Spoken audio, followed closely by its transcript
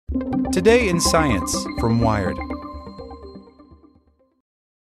Today in Science from Wired.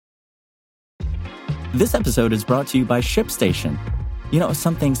 This episode is brought to you by ShipStation. You know,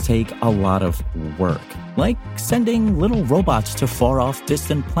 some things take a lot of work, like sending little robots to far-off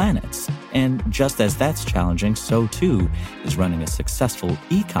distant planets. And just as that's challenging, so too is running a successful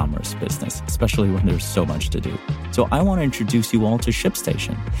e-commerce business, especially when there's so much to do. So I want to introduce you all to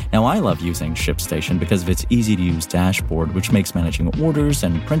ShipStation. Now, I love using ShipStation because of its easy-to-use dashboard, which makes managing orders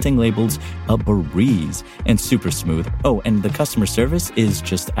and printing labels a breeze and super smooth. Oh, and the customer service is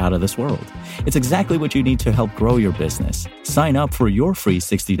just out of this world. It's exactly what you need to help grow your business. Sign up for your free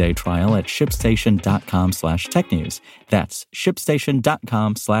 60-day trial at shipstation.com/technews. That's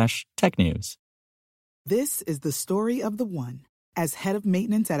shipstation.com/technews. This is the story of the one. As head of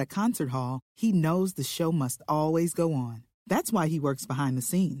maintenance at a concert hall, he knows the show must always go on. That's why he works behind the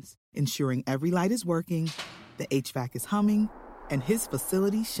scenes, ensuring every light is working, the HVAC is humming, and his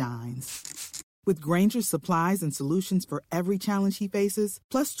facility shines. With Grainger's supplies and solutions for every challenge he faces,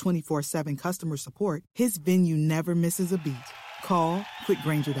 plus 24/7 customer support, his venue never misses a beat. Call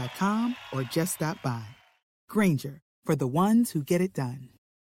quickgrainger.com or just stop by. Grainger, for the ones who get it done.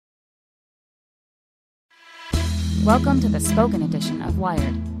 Welcome to the spoken edition of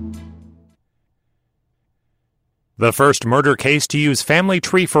Wired. The first murder case to use family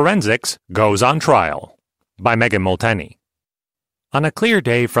tree forensics goes on trial. By Megan Molteni. On a clear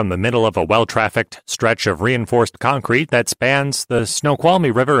day from the middle of a well-trafficked stretch of reinforced concrete that spans the Snoqualmie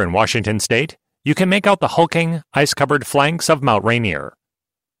River in Washington state, you can make out the hulking, ice-covered flanks of Mount Rainier.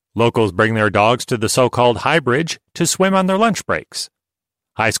 Locals bring their dogs to the so-called high bridge to swim on their lunch breaks.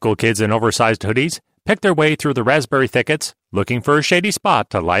 High school kids in oversized hoodies pick their way through the raspberry thickets, looking for a shady spot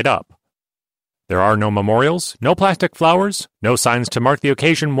to light up. There are no memorials, no plastic flowers, no signs to mark the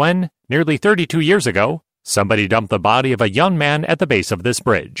occasion when, nearly 32 years ago, somebody dumped the body of a young man at the base of this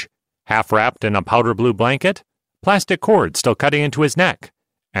bridge, half wrapped in a powder blue blanket, plastic cord still cutting into his neck,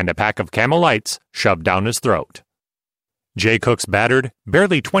 and a pack of Camel Lights shoved down his throat. Jay Cook's battered,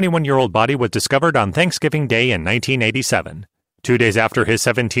 barely 21-year-old body was discovered on Thanksgiving Day in 1987. 2 days after his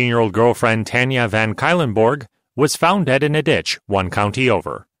 17-year-old girlfriend Tanya Van Kylenborg was found dead in a ditch 1 county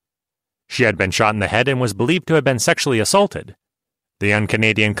over. She had been shot in the head and was believed to have been sexually assaulted. The young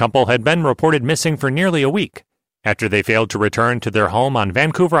Canadian couple had been reported missing for nearly a week after they failed to return to their home on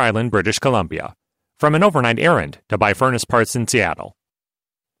Vancouver Island, British Columbia, from an overnight errand to buy furnace parts in Seattle.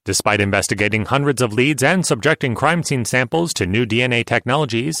 Despite investigating hundreds of leads and subjecting crime scene samples to new DNA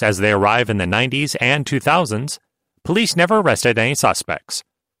technologies as they arrive in the 90s and 2000s, police never arrested any suspects.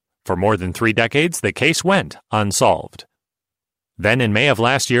 For more than 3 decades, the case went unsolved. Then in May of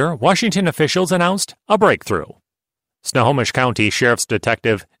last year, Washington officials announced a breakthrough. Snohomish County Sheriff's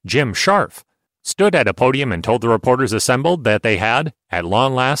Detective Jim Scharf stood at a podium and told the reporters assembled that they had, at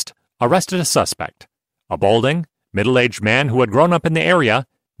long last, arrested a suspect, a balding, middle-aged man who had grown up in the area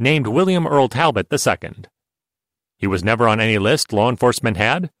named William Earl Talbot II. He was never on any list law enforcement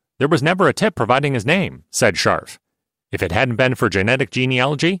had. There was never a tip providing his name, said Scharf. If it hadn't been for genetic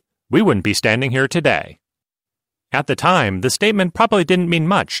genealogy, we wouldn't be standing here today. At the time, the statement probably didn't mean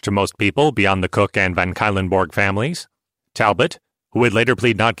much to most people beyond the Cook and Van Kylenborg families. Talbot, who would later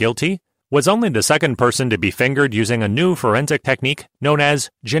plead not guilty, was only the second person to be fingered using a new forensic technique known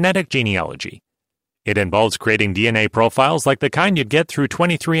as genetic genealogy. It involves creating DNA profiles like the kind you'd get through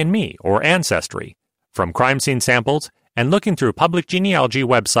 23andMe or Ancestry, from crime scene samples and looking through public genealogy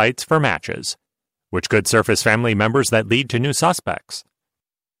websites for matches, which could surface family members that lead to new suspects.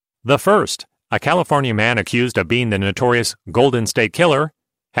 The first, a California man accused of being the notorious Golden State Killer,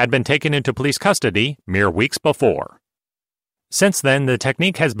 had been taken into police custody mere weeks before. Since then, the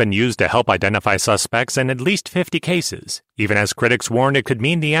technique has been used to help identify suspects in at least 50 cases, even as critics warned it could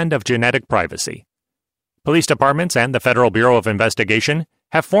mean the end of genetic privacy. Police departments and the Federal Bureau of Investigation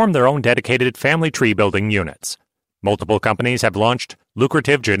have formed their own dedicated family tree building units. Multiple companies have launched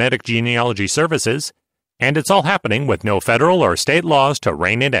lucrative genetic genealogy services, and it's all happening with no federal or state laws to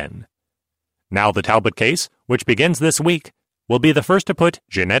rein it in. Now the Talbot case, which begins this week, will be the first to put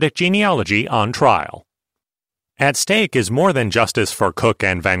genetic genealogy on trial. At stake is more than justice for Cook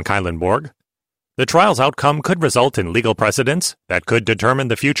and Van Kylenborg. The trial's outcome could result in legal precedents that could determine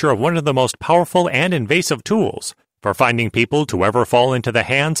the future of one of the most powerful and invasive tools for finding people to ever fall into the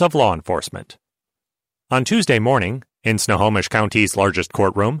hands of law enforcement. On Tuesday morning, in Snohomish County's largest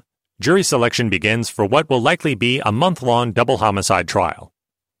courtroom, jury selection begins for what will likely be a month-long double homicide trial.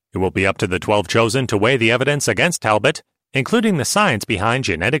 It will be up to the 12 chosen to weigh the evidence against Talbot, including the science behind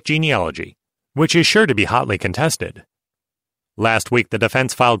genetic genealogy, which is sure to be hotly contested. Last week, the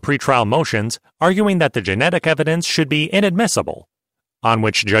defense filed pretrial motions arguing that the genetic evidence should be inadmissible, on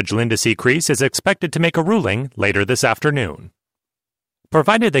which Judge Linda C. Crease is expected to make a ruling later this afternoon.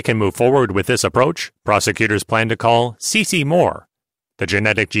 Provided they can move forward with this approach, prosecutors plan to call Cece Moore, the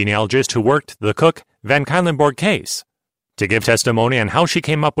genetic genealogist who worked the Cook Van Cuylenborg case, to give testimony on how she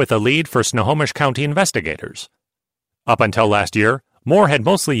came up with a lead for Snohomish County investigators. Up until last year, Moore had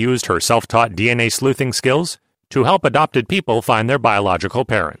mostly used her self-taught DNA sleuthing skills to help adopted people find their biological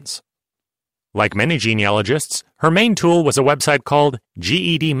parents. Like many genealogists, her main tool was a website called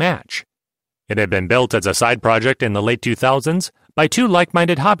GED Match. It had been built as a side project in the late 2000s by two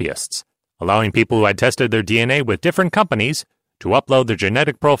like-minded hobbyists, allowing people who had tested their DNA with different companies to upload their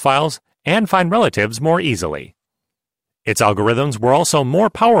genetic profiles and find relatives more easily. Its algorithms were also more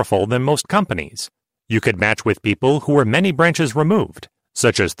powerful than most companies. You could match with people who were many branches removed,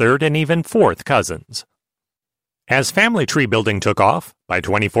 such as third and even fourth cousins. As family tree building took off, by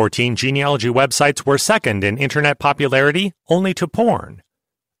 2014 genealogy websites were second in internet popularity only to porn.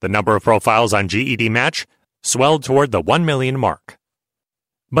 The number of profiles on GED Match swelled toward the 1 million mark.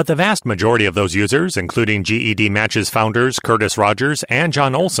 But the vast majority of those users, including GED Match's founders Curtis Rogers and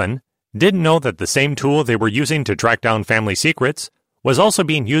John Olson, didn't know that the same tool they were using to track down family secrets was also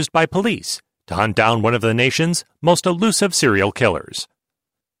being used by police to hunt down one of the nation's most elusive serial killers.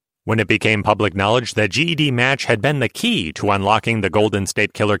 When it became public knowledge that GED Match had been the key to unlocking the Golden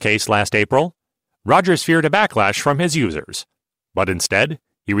State Killer case last April, Rogers feared a backlash from his users. But instead,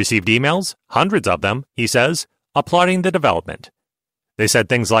 he received emails, hundreds of them, he says, applauding the development. They said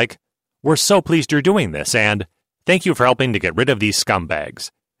things like, "We're so pleased you're doing this," and "Thank you for helping to get rid of these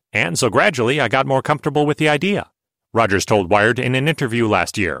scumbags." And so gradually I got more comfortable with the idea, Rogers told Wired in an interview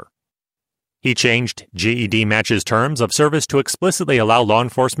last year. He changed GED Match's terms of service to explicitly allow law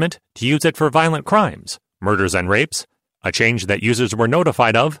enforcement to use it for violent crimes, murders and rapes, a change that users were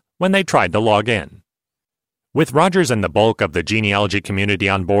notified of when they tried to log in. With Rogers and the bulk of the genealogy community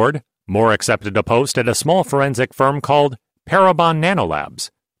on board, Moore accepted a post at a small forensic firm called Parabon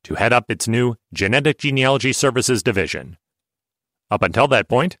Nanolabs to head up its new Genetic Genealogy Services division. Up until that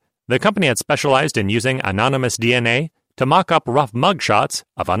point, the company had specialized in using anonymous DNA to mock up rough mugshots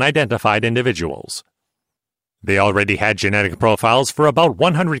of unidentified individuals. They already had genetic profiles for about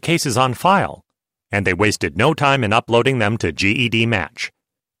 100 cases on file, and they wasted no time in uploading them to GED Match.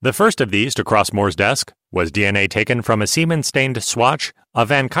 The first of these to cross Moore's desk was DNA taken from a semen-stained swatch of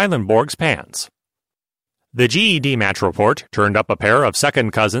Van Cuylenborg's pants. The GED Match report turned up a pair of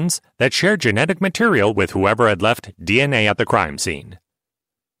second cousins that shared genetic material with whoever had left DNA at the crime scene.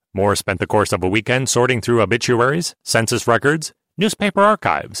 Moore spent the course of a weekend sorting through obituaries, census records, newspaper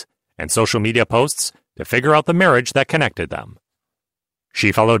archives, and social media posts to figure out the marriage that connected them.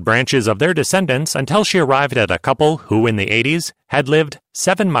 She followed branches of their descendants until she arrived at a couple who in the 80s had lived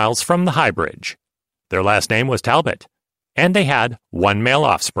 7 miles from the High Bridge. Their last name was Talbot, and they had one male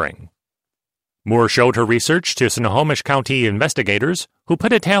offspring. Moore showed her research to Snohomish County investigators who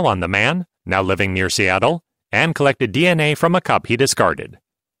put a tail on the man, now living near Seattle, and collected DNA from a cup he discarded.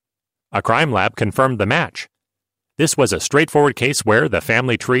 A crime lab confirmed the match. This was a straightforward case where the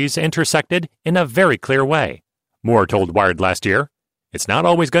family trees intersected in a very clear way, Moore told Wired last year. It's not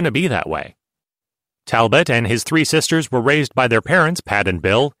always going to be that way. Talbot and his 3 sisters were raised by their parents, Pat and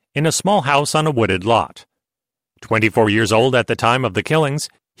Bill, in a small house on a wooded lot. 24 years old at the time of the killings,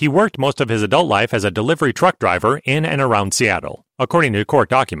 he worked most of his adult life as a delivery truck driver in and around Seattle, according to court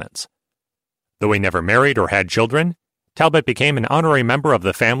documents. Though he never married or had children, Talbot became an honorary member of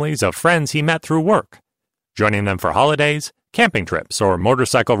the families of friends he met through work, joining them for holidays, camping trips, or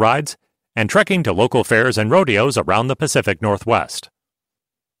motorcycle rides, and trekking to local fairs and rodeos around the Pacific Northwest.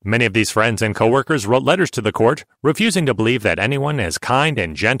 Many of these friends and coworkers wrote letters to the court refusing to believe that anyone as kind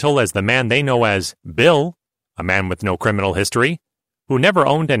and gentle as the man they know as Bill, a man with no criminal history, who never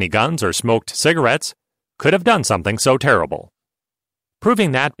owned any guns or smoked cigarettes, could have done something so terrible.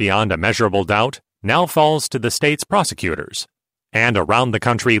 Proving that beyond a measurable doubt now falls to the state's prosecutors, and around the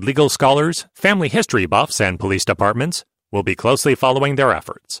country legal scholars, family history buffs, and police departments will be closely following their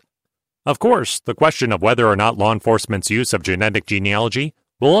efforts. Of course, the question of whether or not law enforcement's use of genetic genealogy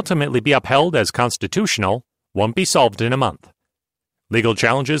will ultimately be upheld as constitutional won't be solved in a month. Legal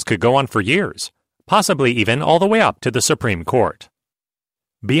challenges could go on for years, possibly even all the way up to the Supreme Court.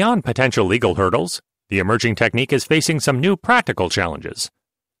 Beyond potential legal hurdles, the emerging technique is facing some new practical challenges.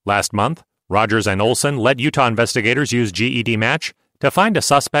 Last month, Rogers and Olson let Utah investigators use GED Match to find a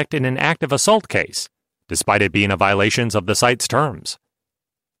suspect in an active assault case, despite it being a violation of the site's terms.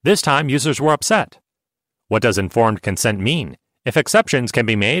 This time, users were upset. What does informed consent mean if exceptions can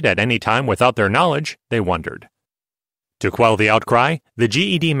be made at any time without their knowledge, they wondered. To quell the outcry, the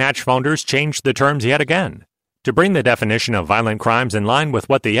GED Match founders changed the terms yet again, to bring the definition of violent crimes in line with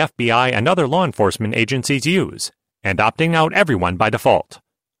what the FBI and other law enforcement agencies use, and opting out everyone by default.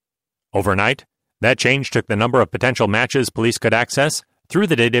 Overnight, that change took the number of potential matches police could access through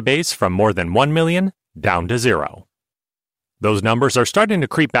the database from more than 1 million down to 0. Those numbers are starting to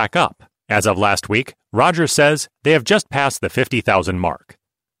creep back up. As of last week, Rogers says they have just passed the 50,000 mark.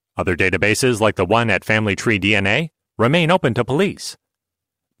 Other databases, like the one at Family Tree DNA, remain open to police.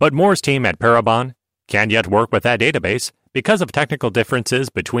 But Moore's team at Parabon can't yet work with that database because of technical differences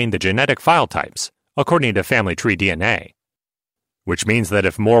between the genetic file types, according to Family Tree DNA. Which means that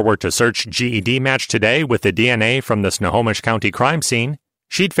if Moore were to search GED match today with the DNA from the Snohomish County crime scene,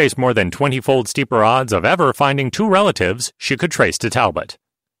 she'd face more than 20-fold steeper odds of ever finding 2 relatives she could trace to Talbot.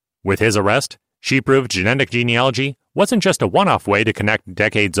 With his arrest, she proved genetic genealogy wasn't just a one-off way to connect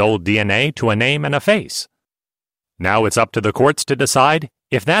decades-old DNA to a name and a face. Now it's up to the courts to decide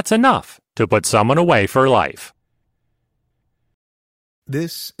if that's enough to put someone away for life.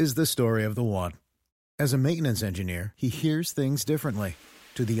 This is the story of the one. As a maintenance engineer, he hears things differently.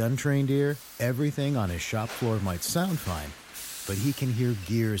 To the untrained ear, everything on his shop floor might sound fine, but he can hear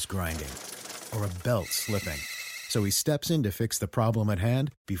gears grinding or a belt slipping. So he steps in to fix the problem at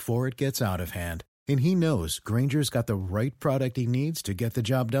hand before it gets out of hand. And he knows Grainger's got the right product he needs to get the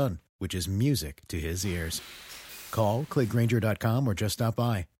job done, which is music to his ears. Call, click Grainger.com, or just stop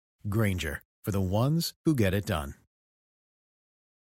by. Grainger, for the ones who get it done.